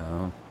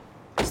 Yeah.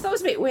 So that was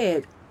a bit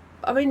weird.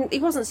 I mean, he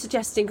wasn't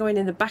suggesting going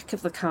in the back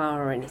of the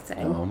car or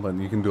anything. No, but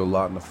you can do a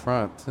lot in the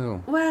front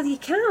too. Well, you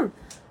can.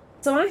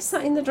 So I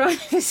sat in the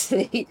driver's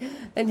seat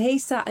and he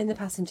sat in the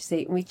passenger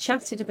seat, and we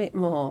chatted a bit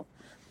more.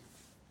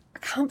 I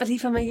can't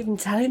believe I'm even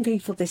telling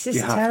people this. This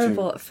is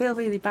terrible. I feel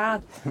really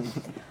bad.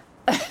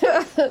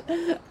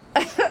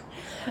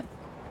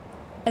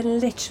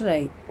 And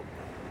literally,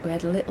 we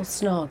had a little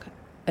snog,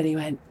 and he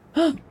went,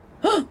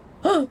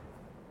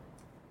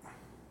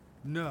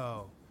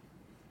 No.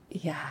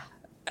 yeah.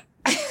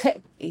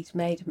 He's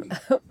made him.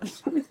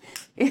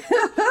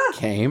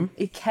 Came?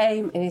 He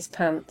came in his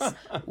pants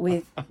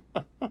with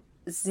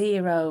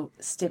zero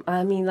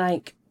I mean,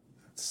 like,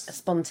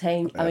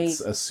 spontaneous. I mean,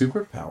 That's a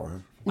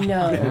superpower.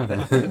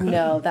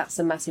 no, that's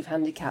a massive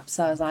handicap.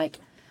 So I was like,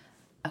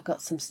 I've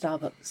got some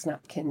Starbucks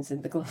napkins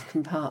in the glove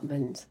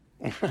compartment.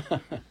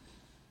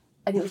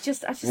 And it was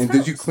just, I just And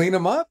felt... did you clean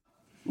them up?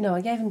 No, I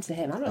gave them to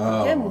him. I don't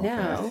know him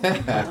now.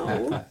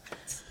 No.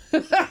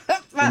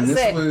 That's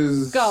it.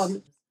 Was...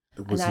 Gone.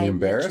 Was And he I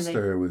embarrassed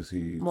literally or was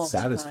he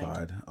mortified.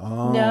 satisfied?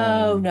 Oh.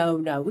 No.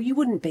 Well, you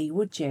wouldn't be,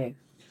 would you?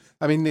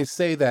 I mean, they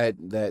say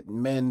that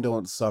men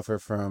don't suffer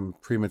from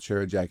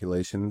premature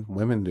ejaculation.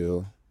 Women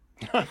do.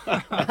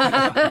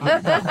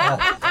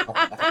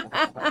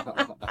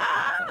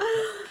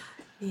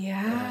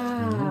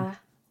 Yeah.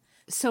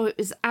 So it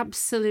was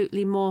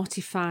absolutely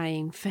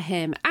mortifying for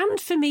him and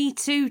for me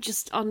too,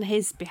 just on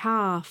his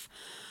behalf.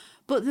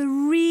 But the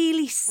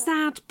really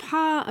sad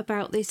part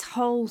about this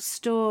whole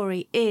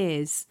story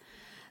is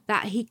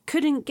that he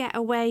couldn't get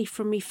away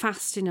from me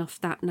fast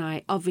enough that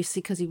night,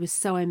 obviously because he was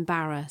so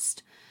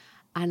embarrassed.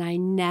 And I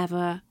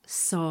never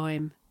saw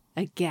him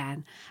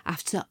again.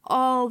 After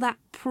all that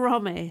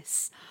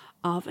promise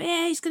of,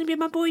 yeah, he's going to be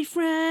my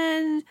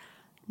boyfriend,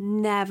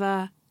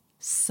 never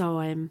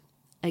saw him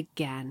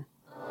again.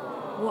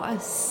 What a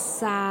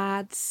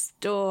sad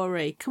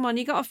story. Come on,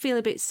 you got to feel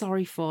a bit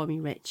sorry for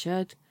me,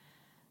 Richard.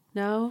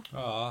 No?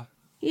 Aw.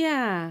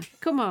 Yeah,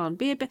 come on,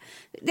 be a bit.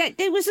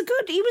 He was a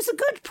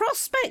good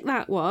prospect,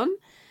 that one.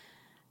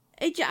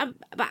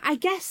 But I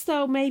guess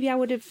though, maybe I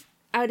would have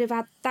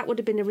had that would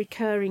have been a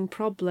recurring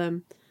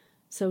problem,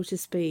 so to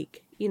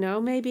speak. You know,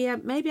 maybe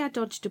I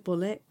dodged a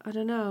bullet. I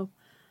don't know.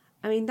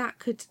 I mean, that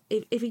could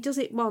if he does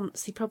it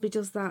once, he probably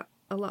does that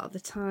a lot of the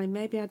time.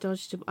 Maybe I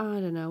dodged I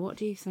don't know. What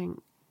do you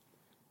think?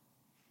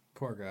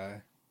 Poor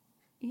guy.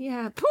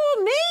 Yeah,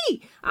 poor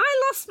me! I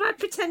lost my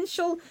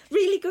potential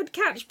really good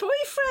catch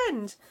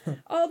boyfriend.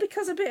 All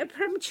because of a bit of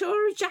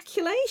premature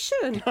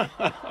ejaculation.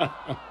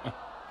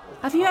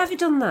 Have you ever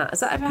done that? Has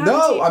that ever happened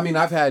to you? No, I mean,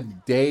 I've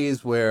had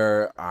days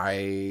where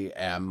I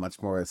am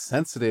much more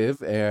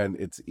sensitive and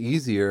it's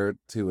easier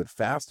to it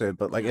faster.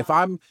 But like if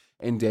I'm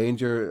in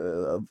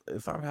danger,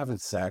 if I'm having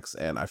sex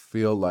and I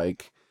feel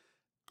like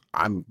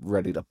I'm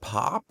ready to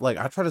pop, like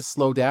I try to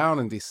slow down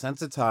and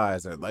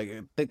desensitize or like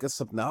think of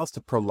something else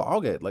to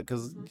prolong it. Like,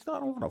 because I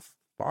don't want to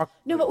fuck.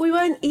 No, but we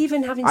weren't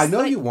even having I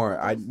know you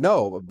weren't. I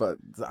know, but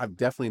I've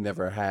definitely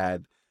never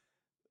had.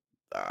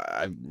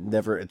 I've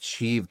never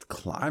achieved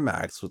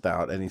climax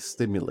without any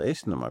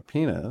stimulation of my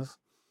penis.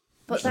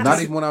 But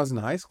Not even when I was in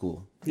high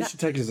school. You should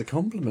take it as a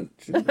compliment.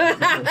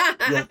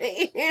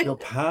 Your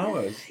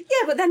powers.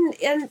 Yeah, but then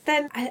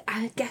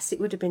I guess it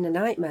would have been a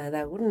nightmare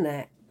though, wouldn't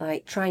it?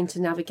 Like trying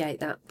to navigate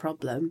that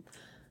problem.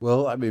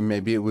 Well, I mean,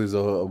 maybe it was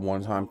a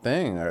one-time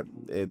thing.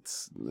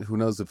 It's who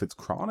knows if it's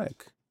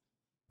chronic.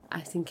 I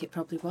think it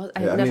probably was.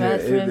 I've Yeah, never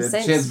heard from him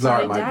since. Chances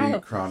are it Find might be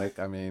out. chronic.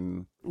 I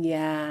mean,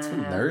 Yeah. that's what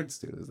nerds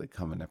do is they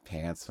come in their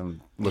pants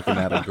from looking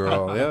at a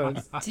girl. Yeah,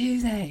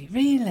 Do they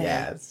really?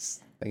 yeah,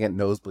 they get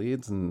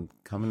nosebleeds and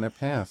come in their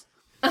pants.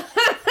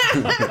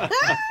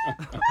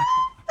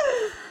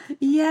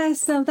 Yeah.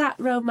 So that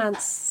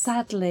romance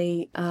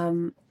sadly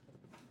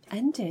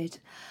ended,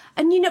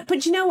 and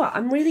but you know what?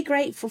 I'm really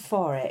grateful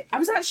for it. I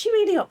was actually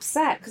really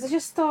upset because I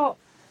just thought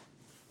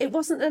it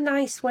wasn't a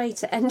nice way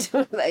to end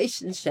a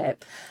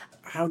relationship.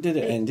 How did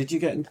it end? Did you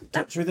get in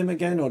touch with him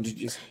again, or did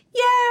you?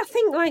 Yeah, I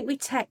think like we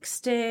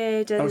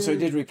texted. And... Oh, so he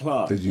did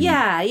reply. Did you?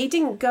 Yeah, he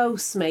didn't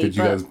ghost me. Did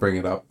you but... guys bring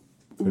it up?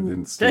 It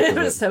didn't stick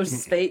with it. so to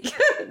speak.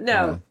 No.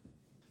 Yeah.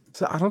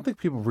 So I don't think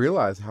people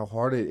realize how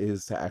hard it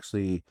is to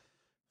actually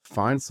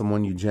find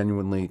someone you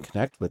genuinely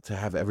connect with, to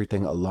have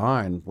everything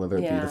aligned, whether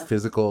it be Yeah. the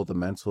physical, the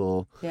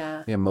mental,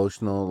 Yeah. the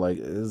emotional. Like,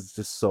 it's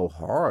just so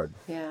hard.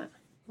 Yeah.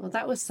 Well,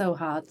 that was so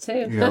hard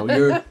too. You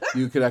know,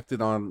 you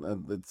connected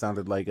on, it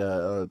sounded like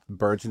a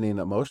burgeoning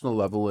emotional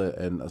level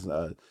and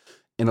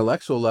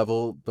intellectual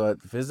level,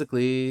 but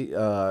physically,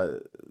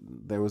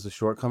 there was a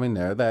shortcoming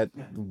there that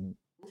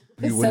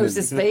you So wouldn't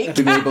to speak. have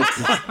been able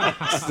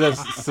to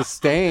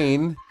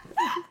sustain.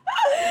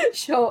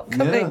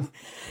 Shortcoming.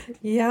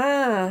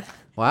 Yeah.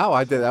 Wow,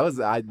 I did.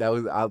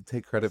 I'll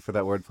take credit for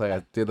that wordplay.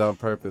 I did it on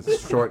purpose.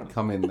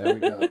 Shortcoming. There we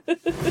go.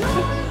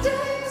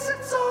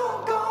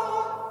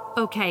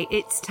 Okay,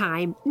 it's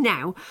time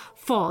now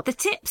for the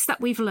tips that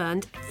we've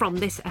learned from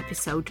this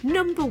episode.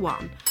 Number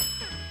 1,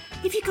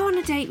 If you go on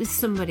a date with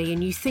somebody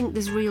and you think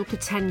there's real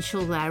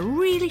potential there,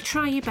 really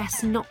try your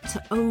best not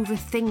to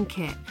overthink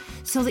it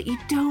so that you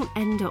don't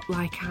end up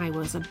like I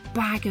was, a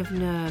bag of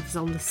nerves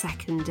on the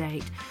second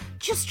date.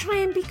 Just try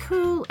and be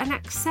cool and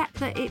accept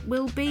that it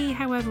will be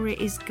however it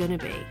is gonna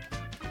be.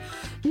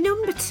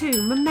 Number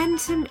 2,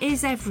 momentum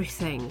is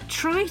everything.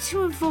 Try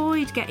to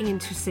avoid getting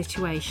into a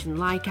situation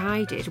like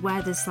I did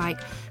where there's like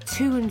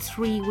 2 and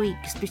 3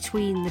 weeks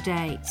between the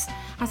dates.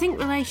 I think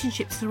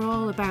relationships are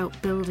all about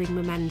building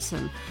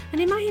momentum, and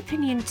in my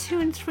opinion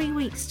 2 and 3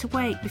 weeks to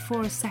wait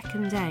before a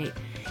second date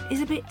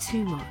is a bit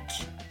too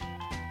much.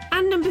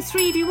 And number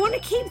 3, if you want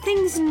to keep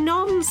things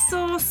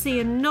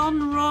non-saucy and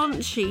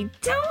non-raunchy,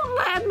 don't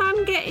let a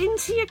man get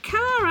into your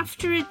car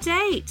after a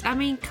date. I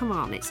mean, come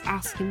on, it's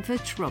asking for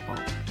trouble.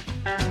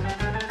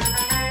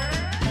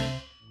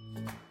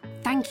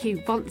 Thank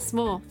you once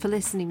more for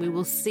listening. We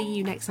will see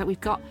you next time.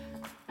 We've got,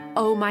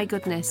 oh my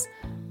goodness,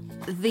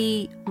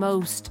 the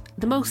most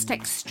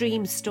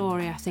extreme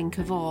story I think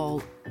of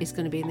all is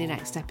going to be in the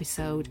next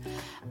episode.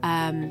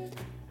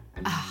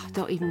 I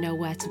don't even know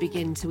where to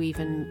begin to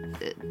even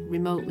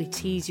remotely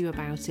tease you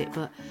about it,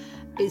 but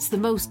it's the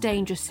most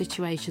dangerous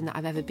situation that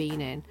I've ever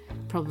been in,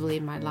 probably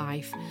in my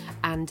life.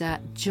 And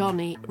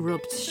Johnny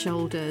rubbed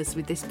shoulders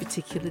with this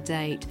particular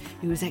date.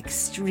 He was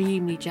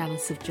extremely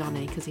jealous of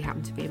Johnny because he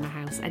happened to be in my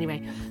house.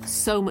 Anyway,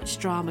 so much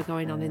drama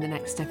going on in the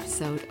next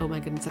episode. Oh my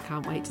goodness, I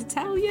can't wait to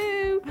tell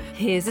you.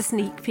 Here's a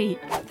sneak peek.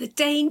 The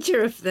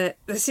danger of the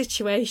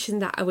situation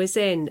that I was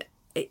in,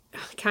 it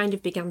kind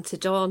of began to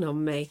dawn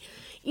on me.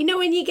 You know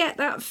when you get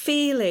that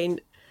feeling,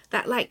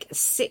 that like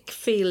sick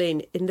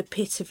feeling in the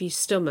pit of your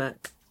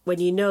stomach, when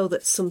you know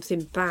that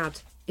something bad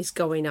is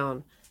going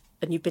on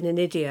and you've been an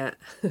idiot?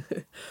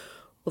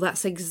 Well,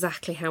 that's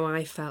exactly how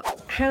I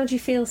felt. How do you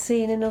feel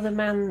seeing another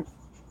man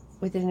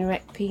with an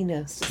erect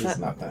penis? It's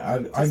not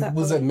that. I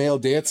was at male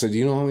dancer. Do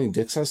you know how many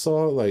dicks I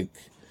saw? Like,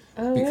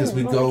 because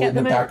we'd go in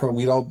the back room,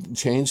 we'd all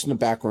change in the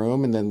back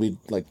room, and then we'd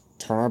like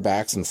turn our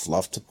backs and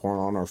fluff to porn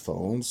on our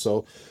phones.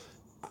 So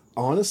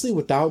honestly,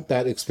 without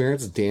that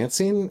experience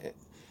dancing,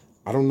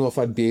 I don't know if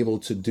I'd be able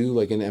to do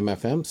like an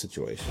MFM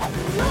situation.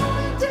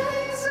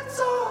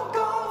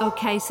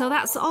 Okay, so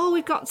that's all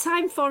we've got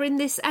time for in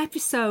this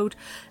episode.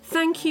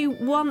 Thank you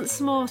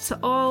once more to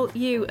all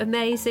you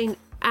amazing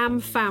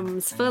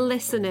fams for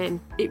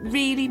listening. It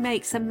really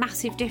makes a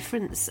massive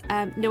difference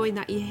knowing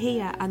that you're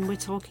here and we're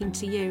talking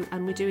to you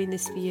and we're doing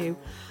this for you,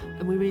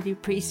 and we really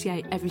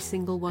appreciate every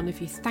single one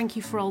of you. Thank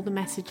you for all the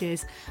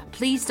messages.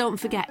 Please don't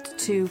forget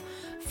to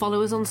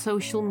follow us on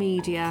social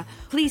media.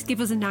 Please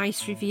give us a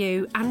nice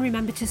review and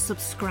remember to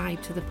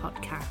subscribe to the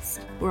podcast.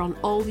 We're on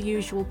all the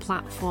usual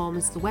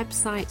platforms. The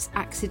website's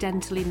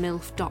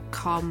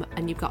accidentallyMilf.com,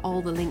 and you've got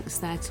all the links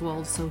there to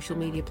all the social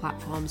media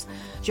platforms.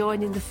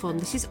 Join in the fun.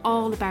 This is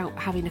all about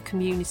having a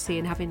community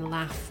and having a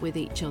laugh with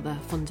each other,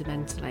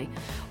 fundamentally.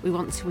 We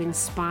want to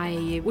inspire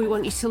you. We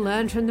want you to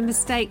learn from the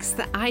mistakes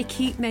that I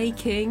keep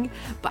making,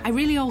 but I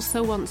really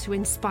also want to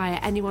inspire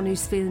anyone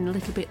who's feeling a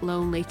little bit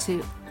lonely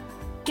to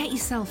get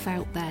yourself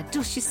out there,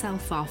 dust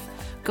yourself off,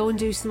 go and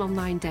do some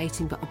online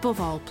dating, but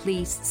above all,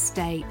 please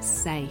stay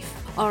safe.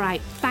 All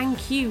right,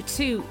 thank you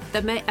to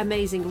the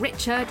amazing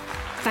Richard,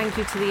 thank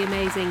you to the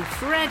amazing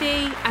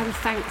Freddie, and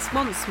thanks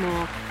once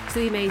more to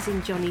the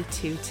amazing Johnny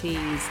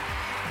 2Ts.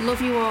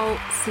 Love you all.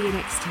 See you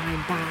next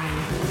time.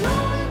 Bye.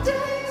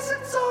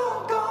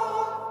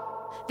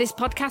 This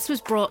podcast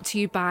was brought to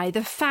you by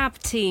the fab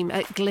team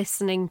at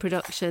Glistening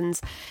Productions.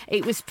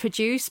 It was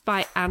produced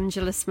by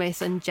Angela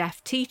Smith and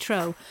Jeff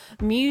Tetro.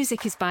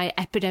 Music is by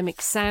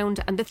Epidemic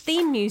Sound, and the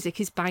theme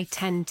music is by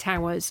 10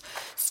 Towers.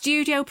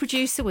 Studio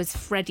producer was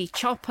Freddie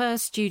Chopper.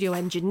 Studio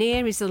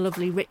engineer is the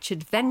lovely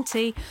Richard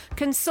Venti.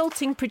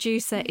 Consulting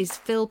producer is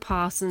Phil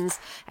Parsons.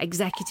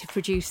 Executive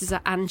producers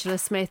are Angela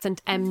Smith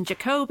and M.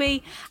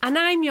 Jacoby. And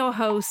I'm your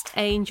host,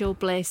 Angel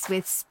Bliss,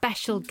 with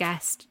special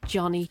guest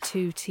Johnny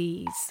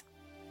 2Ts.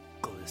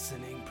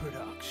 Glistening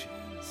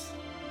Productions.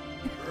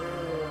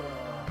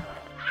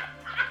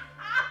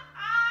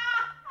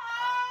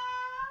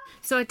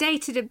 So I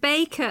dated a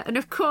baker, and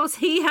of course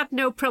he had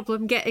no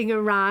problem getting a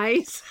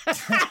rise. I'm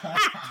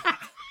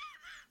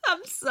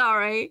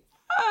sorry.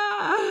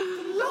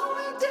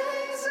 Lonely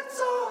days,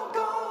 it's all